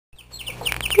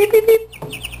Beep beep beep.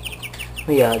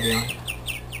 What y'all doing?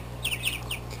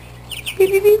 Beep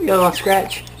beep beep. Y'all want to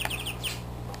scratch?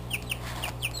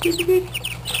 Beep beep beep.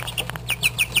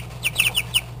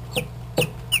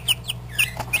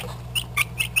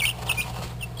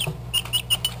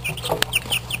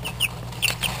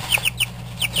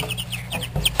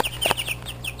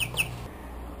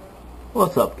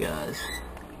 What's up, guys?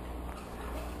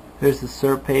 Here's the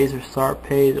Serpes or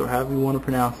Sarpes, or however you want to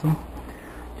pronounce them.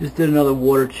 Just did another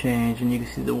water change, and you can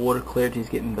see the water clarity is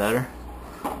getting better.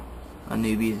 Our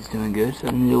newbies is doing good. So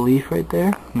new leaf right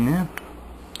there. Yeah.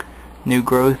 New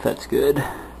growth, that's good.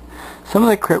 Some of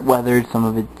the crypt weathered, some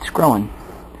of it's growing.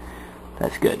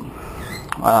 That's good.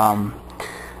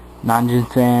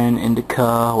 Non-ginseng, indica,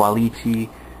 walichi,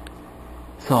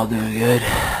 it's all doing good.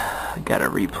 I gotta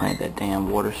replant that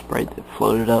damn water sprite that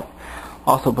floated up.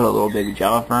 Also put a little baby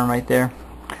Java fern right there.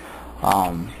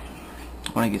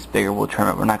 When it gets bigger, we'll trim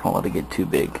it. We're not gonna let it get too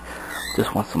big.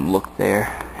 Just want some look there.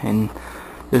 And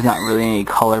there's not really any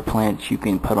color plants you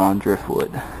can put on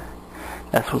driftwood.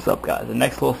 That's what's up, guys. The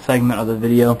next little segment of the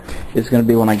video is gonna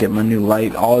be when I get my new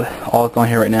light. All that's on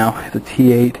here right now is a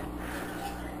T8.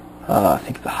 I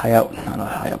think it's a high out. Not a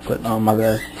high output. My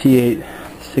bad. T8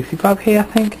 65K, I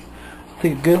think.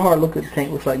 Take a good hard look at the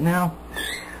tank looks like now,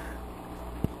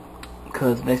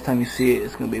 because next time you see it,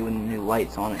 it's going to be with the new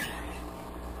lights on it.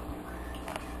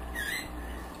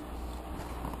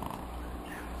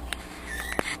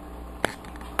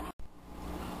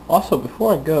 Also,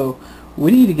 before I go,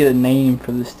 we need to get a name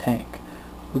for this tank.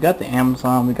 We got the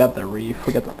Amazon, we got the Reef,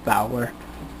 we got the Fowler,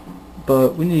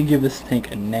 but we need to give this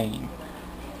tank a name.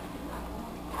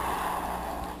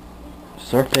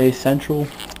 Serpes Central,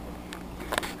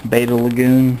 Beta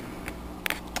Lagoon,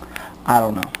 I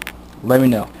don't know. Let me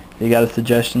know. If you got a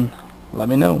suggestion, let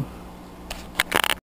me know.